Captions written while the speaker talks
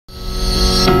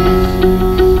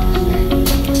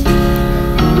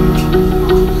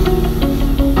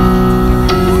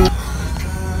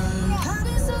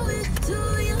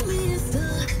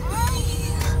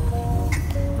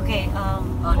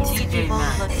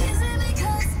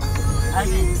I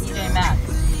did TJ Maxx.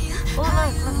 Oh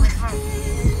no, look, hi.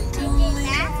 TJ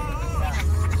Maxx?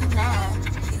 You mad?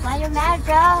 Why you mad,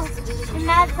 bro? You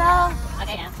mad, bro?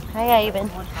 Okay. Hi, Ivan.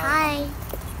 Hi.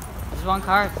 There's one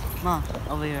card. Come on,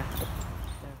 over here.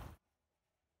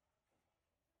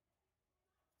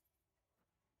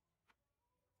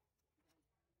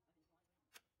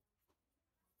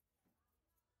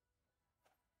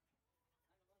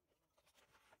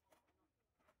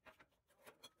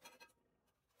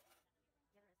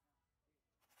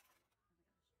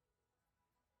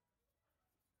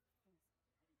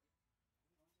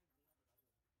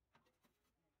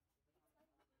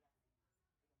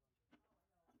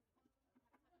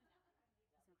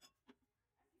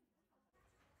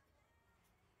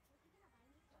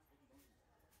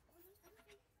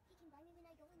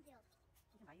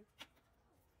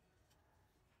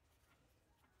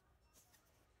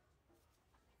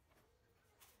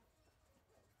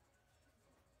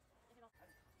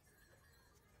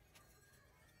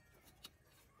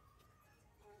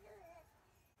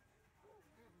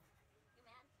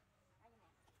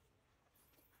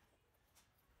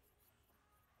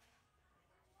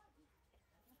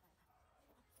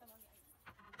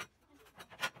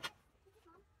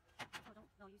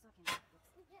 No, you still can.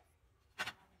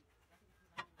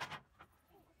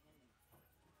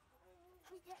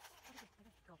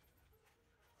 Go.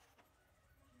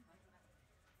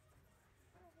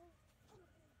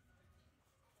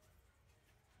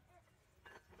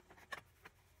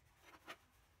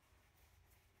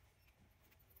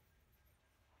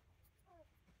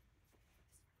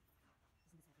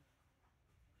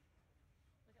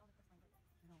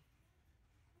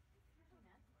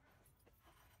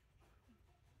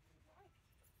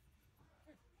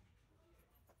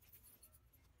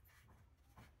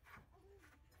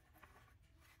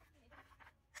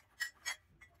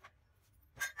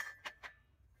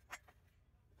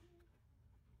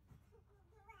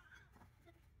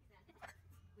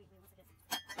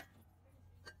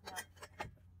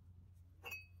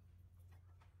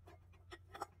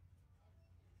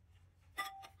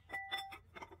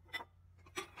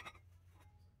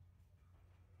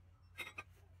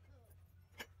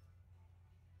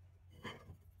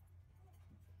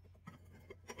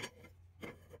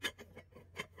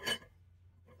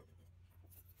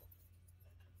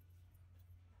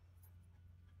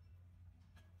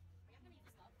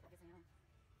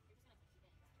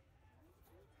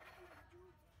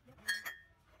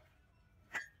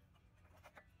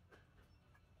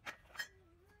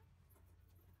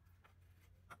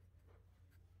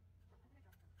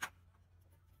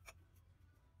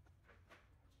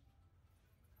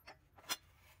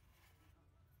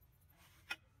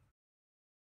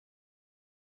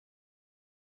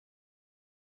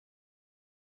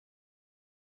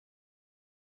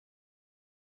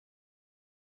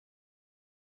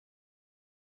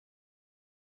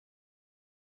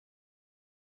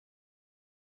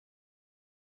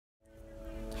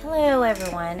 Hello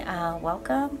everyone,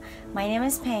 welcome. My name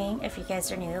is Pang. If you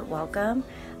guys are new, welcome.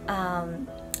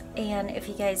 And if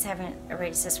you guys haven't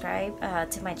already subscribed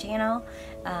to my channel,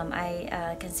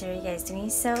 I consider you guys doing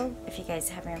so if you guys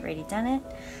haven't already done it.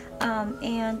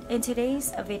 And in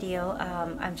today's video,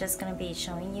 I'm just going to be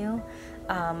showing you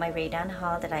my Ray-Don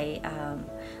haul that I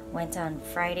went on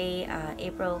Friday,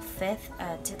 April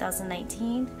 5th,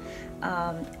 2019.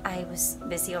 I was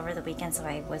busy over the weekend, so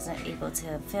I wasn't able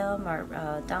to film or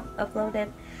upload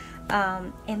it.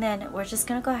 And then we're just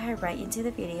gonna go ahead right into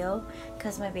the video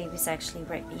because my baby's actually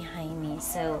right behind me,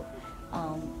 so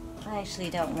I actually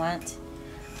don't want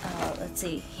let's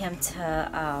see, him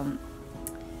to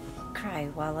cry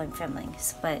while I'm filming,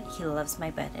 but he loves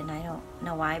my bed and I don't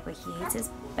know why, but he hates his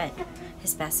bed,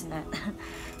 his bassinet.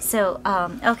 So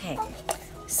okay,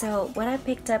 so what I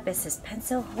picked up is this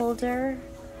pencil holder.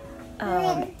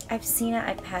 I've seen it,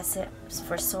 I pass it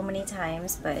for so many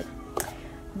times, but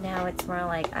now it's more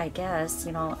like, I guess,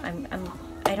 you know,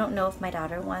 I don't know if my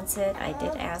daughter wants it. I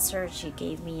did ask her, she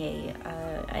gave me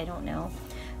a I don't know,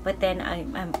 but then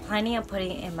I'm planning on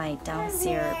putting it in my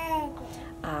downstairs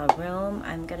room.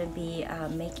 I'm gonna be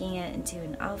making it into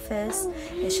an office.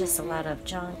 It's just a lot of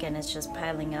junk and it's just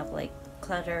piling up like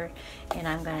clutter, and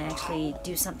I'm gonna actually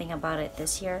do something about it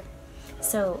this year.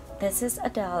 So this is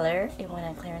 $1. It went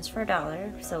on clearance for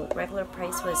 $1, so regular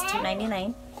price was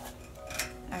 $2.99.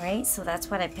 Alright, so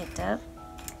that's what I picked up.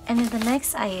 And then the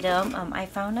next item I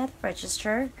found at the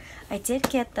register. I did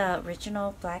get the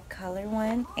original black color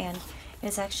one, and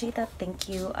it's actually the thank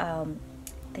you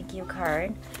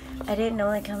card. I didn't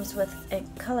know it comes with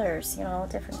colors, you know,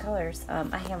 different colors.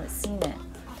 I haven't seen it,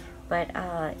 but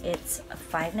it's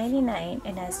 $5.99,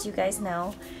 and as you guys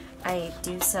know, I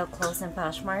do sell clothes in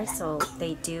Poshmark, so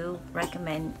they do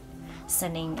recommend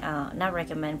sending, not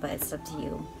recommend, but it's up to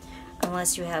you.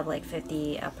 Unless you have like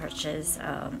 50 purchase,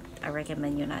 I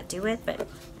recommend you not do it. But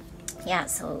yeah,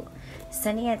 so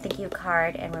sending a thank you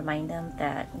card and remind them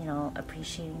that, you know,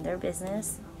 appreciating their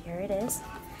business. Here it is.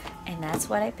 And that's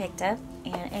what I picked up,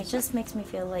 and it just makes me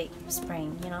feel like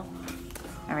spring, you know.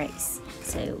 All right,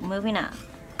 so moving on.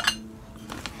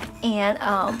 And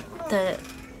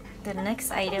the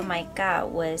next item I got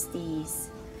was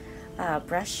these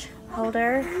brush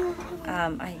holder.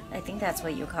 I think that's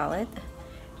what you call it.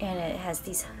 And it has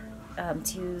these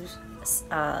two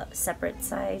separate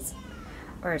sides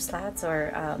or slats,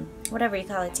 or whatever you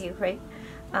call it too, right?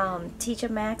 TJ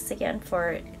Maxx again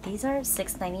for, these are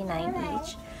 $6.99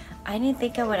 each. I didn't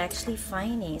think I would actually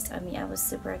find these. I mean, I was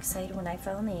super excited when I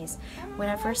found these. When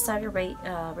I first started Ray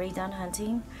Dunn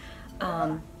hunting,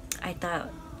 I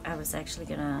thought I was actually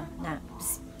gonna not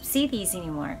see these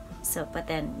anymore. So, but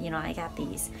then, you know, I got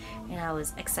these, and I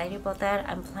was excited about that.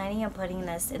 I'm planning on putting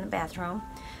this in the bathroom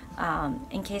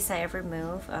in case I ever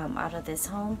move out of this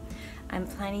home. I'm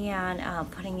planning on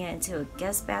putting it into a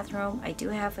guest bathroom. I do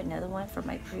have another one from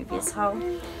my previous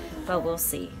home, but we'll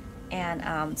see.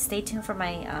 And stay tuned for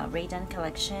my Ray Dunn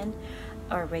collection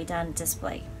or Ray Dunn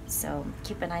display. So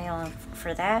keep an eye on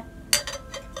for that.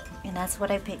 And that's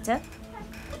what I picked up.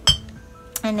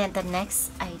 And then the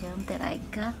next item that I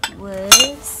got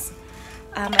was,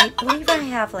 I believe I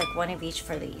have like one of each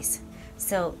for these.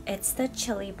 So it's the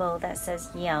chili bowl that says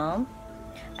yum.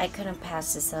 I couldn't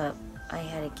pass this up. I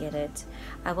had to get it.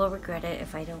 I will regret it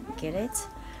if I don't get it.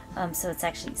 So it's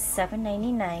actually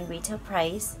 $7.99 retail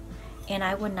price. And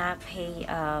I would not pay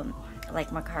like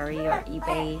Mercari or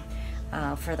eBay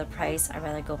for the price. I'd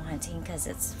rather go hunting because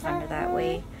it's funner that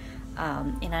way.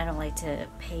 And I don't like to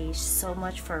pay so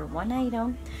much for one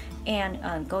item.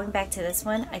 And going back to this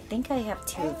one, I think I have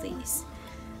two of these.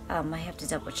 I have to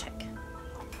double check.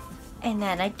 And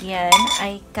then again,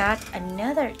 I got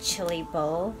another chili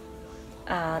bowl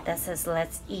that says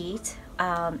let's eat.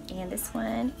 And this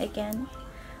one again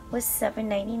was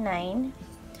 $7.99.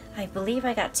 I believe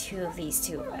I got two of these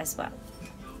too as well.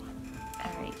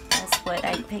 Alright, that's what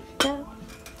I picked up.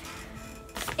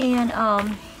 And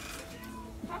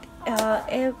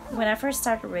when I first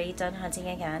started Ray Dunn hunting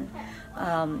again,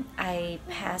 I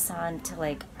passed on to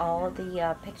like all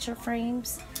the picture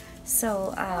frames.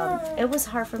 So it was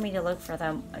hard for me to look for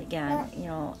them again, you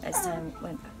know, as time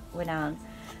went on.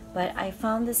 But I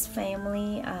found this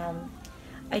family.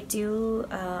 I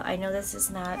know this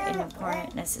is not an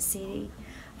important necessity,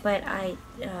 but I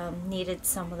needed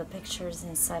some of the pictures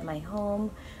inside my home.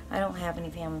 I don't have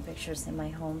any family pictures in my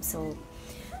home, so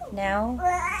now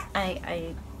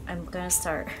I'm gonna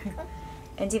start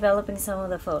and developing some of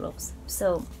the photos.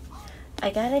 So I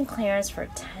got in clearance for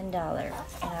 $10,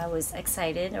 and I was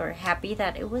excited or happy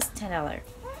that it was $10.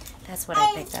 That's what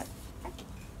I picked up.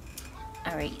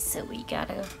 Alright, so we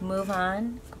gotta move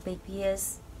on. Baby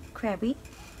is crabby.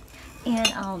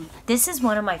 And this is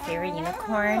one of my favorite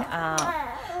unicorn.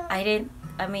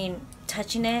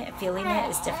 Touching it, feeling it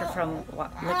is different from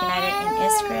looking at it in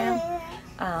Instagram.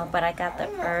 But I got the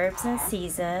herbs and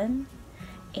season,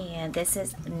 and this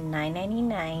is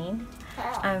 $9.99.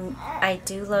 I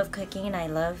do love cooking, and I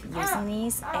love using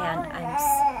these, and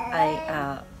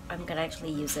I'm gonna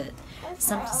actually use it.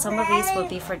 Some of these will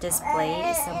be for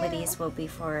display. Some of these will be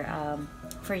for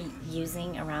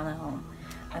using around the home.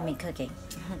 Cooking.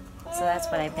 So that's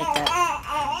what I picked up.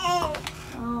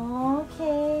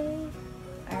 Okay.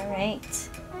 Alright.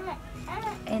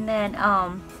 And then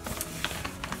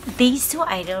these two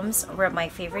items were my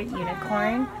favorite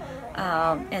unicorn.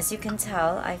 As you can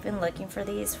tell, I've been looking for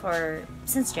these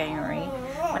since January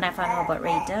when I found out about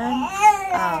Ray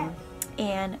Dunn.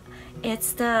 And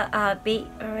it's the I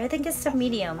think it's the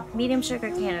medium sugar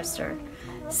canister.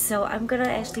 So I'm gonna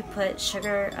actually put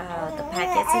sugar, the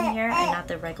packets in here, and not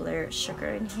the regular sugar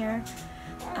in here.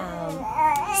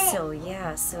 So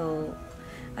yeah, so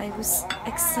I was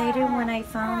excited when I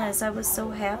found this. I was so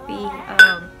happy.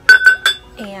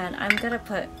 And I'm gonna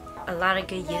put a lot of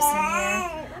good use in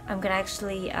here. I'm gonna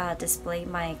actually display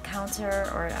my counter,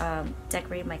 or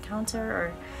decorate my counter,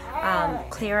 or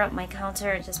clear up my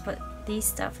counter and just put these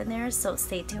stuff in there. So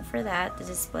stay tuned for that, the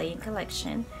display and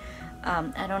collection.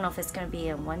 I don't know if it's going to be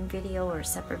in one video or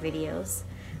separate videos,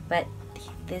 but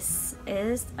this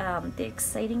is the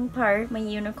exciting part, my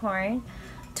unicorn,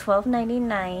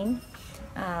 $12.99.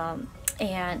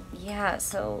 And yeah,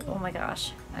 so oh my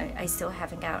gosh, I still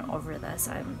haven't gotten over this.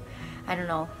 I don't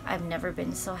know, I've never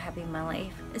been so happy in my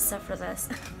life except for this.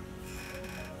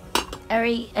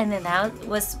 Alright, and then that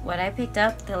was what I picked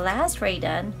up. The last Ray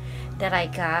Dunn that I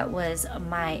got was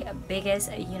my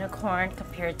biggest unicorn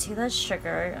compared to the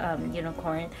sugar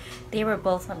unicorn. They were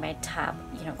both on my top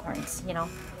unicorns, you know.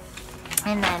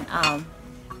 And then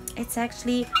it's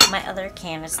actually my other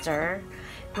canister,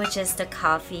 which is the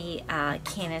coffee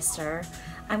canister.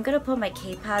 I'm gonna put my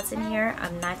K-pods in here.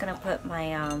 I'm not gonna put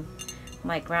my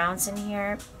my grounds in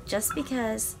here, just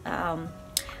because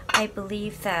I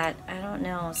believe that, I don't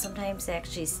know, sometimes it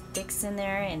actually sticks in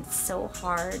there and it's so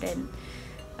hard, and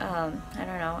I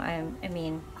don't know, I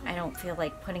mean, I don't feel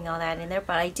like putting all that in there,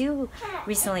 but I do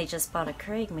recently just bought a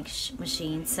Keurig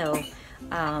machine, so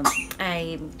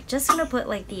I'm just gonna put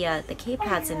like the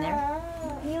K-pods in there.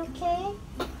 Are you okay?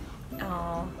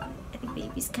 Oh, I think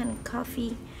baby's kind of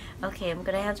coffee. Okay, I'm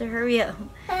gonna have to hurry up.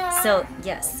 So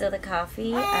yes, so the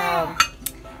coffee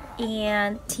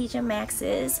and TJ Maxx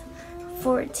is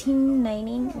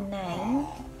 $14.99.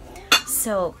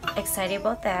 So excited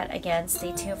about that. Again,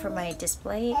 stay tuned for my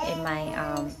display in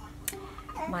my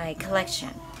my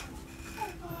collection.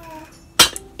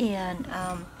 And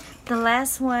the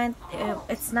last one,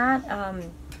 it's not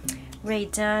Ray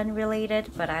Dunn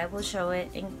related, but I will show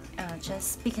it in,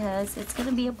 just because it's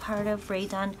gonna be a part of Ray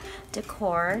Dunn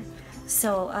decor.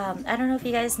 So I don't know if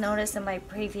you guys noticed in my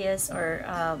previous, or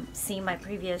seen my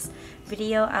previous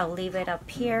video. I'll leave it up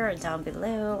here or down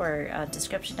below, or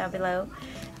description down below.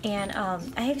 And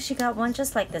I actually got one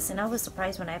just like this, and I was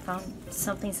surprised when I found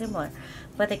something similar.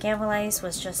 But the Gamalize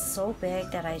was just so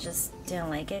big that I just didn't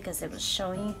like it because it was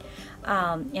showing.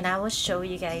 And I will show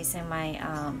you guys in my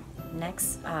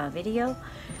next video.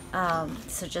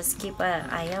 So just keep an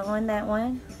eye out on that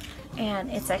one.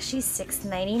 And it's actually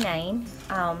 $6.99.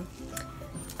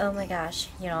 Oh my gosh,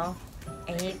 you know,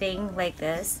 anything like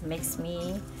this makes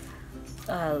me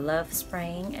love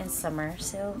spring and summer.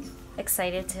 So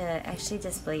excited to actually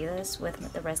display this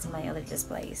with the rest of my other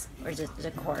displays, or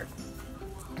decor.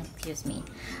 Excuse me.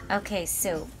 Okay,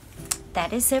 so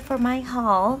that is it for my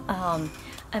haul.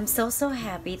 I'm so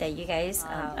happy that you guys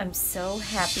I'm so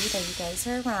happy that you guys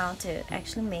are around to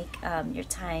actually make your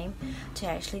time to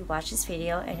actually watch this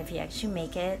video. And if you actually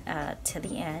make it to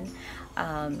the end,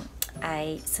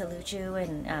 I salute you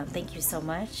and thank you so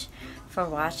much for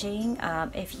watching.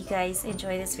 If you guys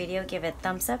enjoy this video, give it a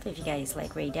thumbs up. If you guys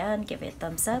like Ray Dunn, give it a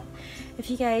thumbs up. If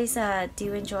you guys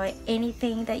do enjoy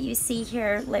anything that you see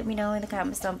here, let me know in the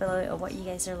comments down below of what you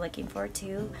guys are looking forward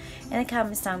to in the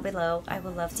comments down below. I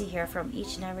would love to hear from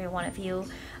each and every one of you.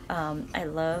 I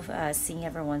love seeing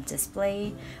everyone's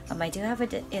display. I do have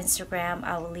an Instagram.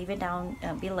 I will leave it down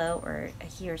below or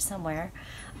here somewhere.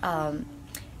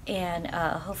 And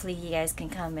hopefully you guys can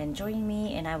come and join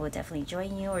me, and I will definitely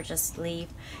join you, or just leave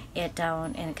it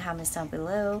down in the comments down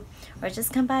below, or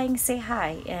just come by and say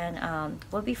hi, and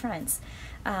we'll be friends.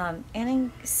 And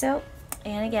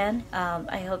again,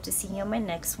 I hope to see you on my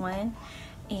next one.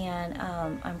 And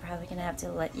I'm probably gonna have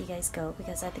to let you guys go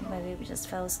because I think my baby just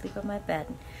fell asleep on my bed.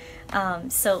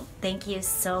 So thank you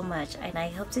so much, and I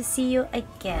hope to see you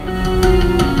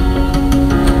again.